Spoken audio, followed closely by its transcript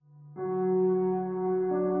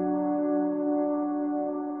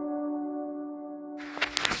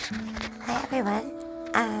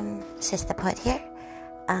everyone, Sis the Poet here,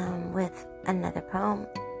 with another poem.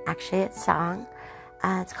 Actually, it's a song.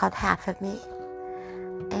 It's called Half of Me.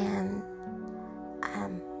 And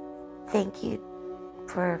thank you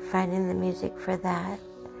for finding the music for that,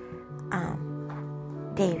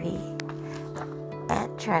 Davey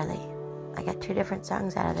and Charlie. I got 2 different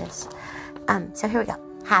songs out of this. So here we go.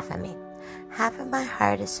 Half of me. Half of my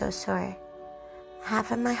heart is so sore.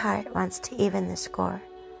 Half of my heart wants to even the score.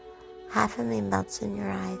 Half of me melts in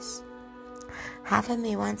your eyes. Half of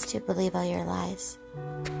me wants to believe all your lies.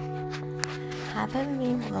 Half of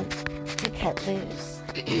me wants to cut loose.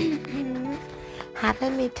 Half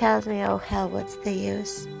of me tells me, oh hell, what's the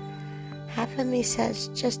use? Half of me says,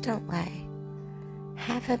 just don't lie.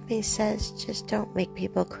 Half of me says, just don't make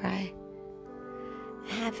people cry.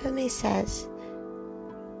 Half of me says,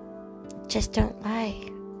 just don't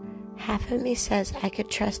lie. Half of me says, I could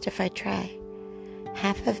trust if I try.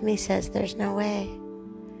 Half of me says, there's no way.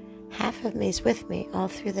 Half of me's with me all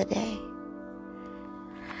through the day.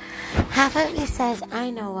 Half of me says, I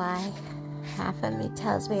know why. Half of me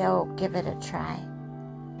tells me, oh, give it a try.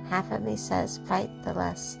 Half of me says, fight the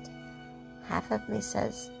lust. Half of me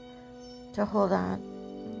says, to hold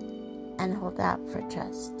on and hold out for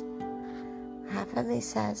trust. Half of me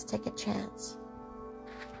says, take a chance.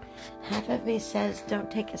 Half of me says, don't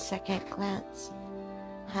take a second glance.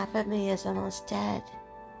 Half of me is almost dead.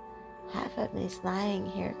 Half of me's lying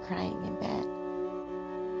here crying in bed.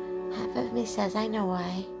 Half of me says, I know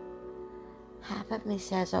why. Half of me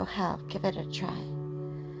says, oh hell, give it a try.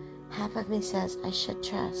 Half of me says, I should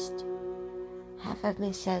trust. Half of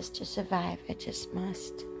me says, to survive, I just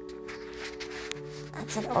must.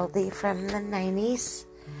 That's an oldie from the 90s.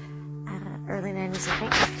 Early 90s, I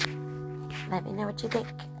think. Let me know what you think.